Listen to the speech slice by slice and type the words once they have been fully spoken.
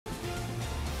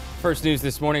First news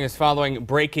this morning is following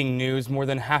breaking news. More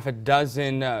than half a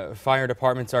dozen fire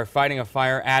departments are fighting a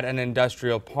fire at an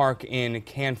industrial park in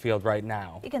Canfield right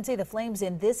now. You can see the flames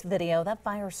in this video. That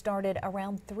fire started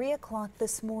around 3 o'clock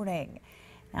this morning.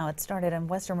 Now it started on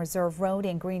Western Reserve Road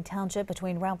in Green Township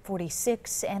between Route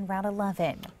 46 and Route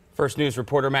 11. First News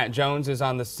reporter Matt Jones is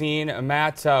on the scene.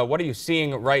 Matt, what are you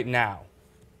seeing right now?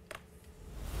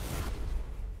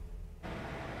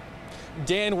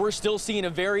 Dan, we're still seeing a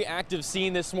very active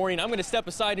scene this morning. I'm going to step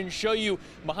aside and show you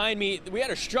behind me. We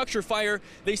had a structure fire.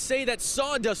 They say that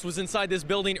sawdust was inside this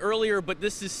building earlier, but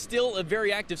this is still a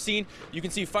very active scene. You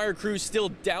can see fire crews still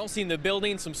dousing the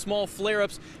building. Some small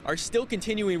flare-ups are still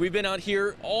continuing. We've been out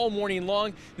here all morning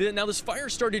long. Now, this fire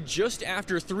started just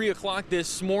after 3 o'clock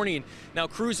this morning. Now,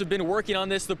 crews have been working on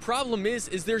this. The problem is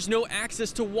there's no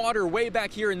access to water way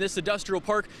back here in this industrial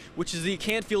park, which is the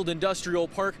Canfield Industrial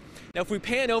Park. Now, if we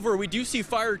pan over, we do see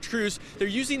fire crews. They're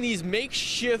using these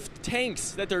makeshift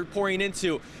tanks that they're pouring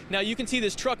into. Now, you can see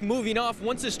this truck moving off.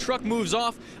 Once this truck moves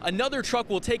off, another truck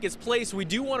will take its place. We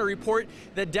do want to report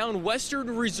that down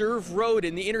Western Reserve Road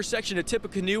in the intersection of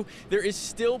Tippecanoe, there is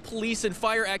still police and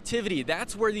fire activity.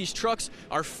 That's where these trucks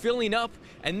are filling up.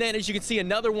 And then, as you can see,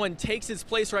 another one takes its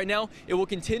place right now. It will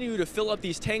continue to fill up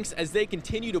these tanks as they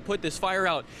continue to put this fire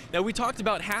out. Now, we talked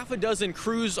about half a dozen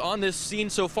crews on this scene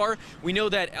so far. We know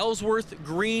that Ellsworth,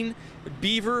 Green,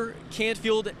 Beaver,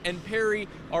 Canfield, and Perry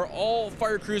are all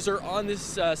fire crews are on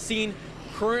this scene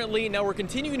currently. Now, we're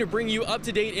continuing to bring you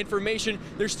up-to-date information.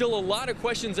 There's still a lot of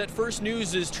questions that First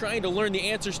News is trying to learn the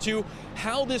answers to.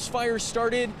 How this fire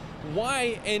started,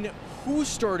 why, and who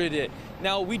started it.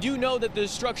 Now, we do know that the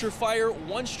structure fire,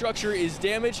 one structure is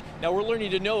damaged. Now, we're learning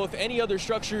to know if any other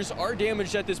structures are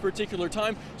damaged at this particular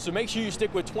time. So make sure you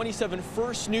stick with 27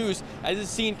 First News as this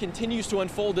scene continues to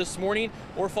unfold this morning,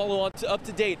 or follow up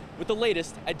to date with the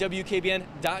latest at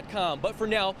WKBN.com. But for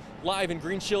now, live in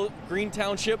Green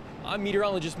Township, I'm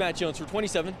meteorologist Matt Jones for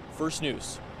 27 First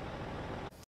News.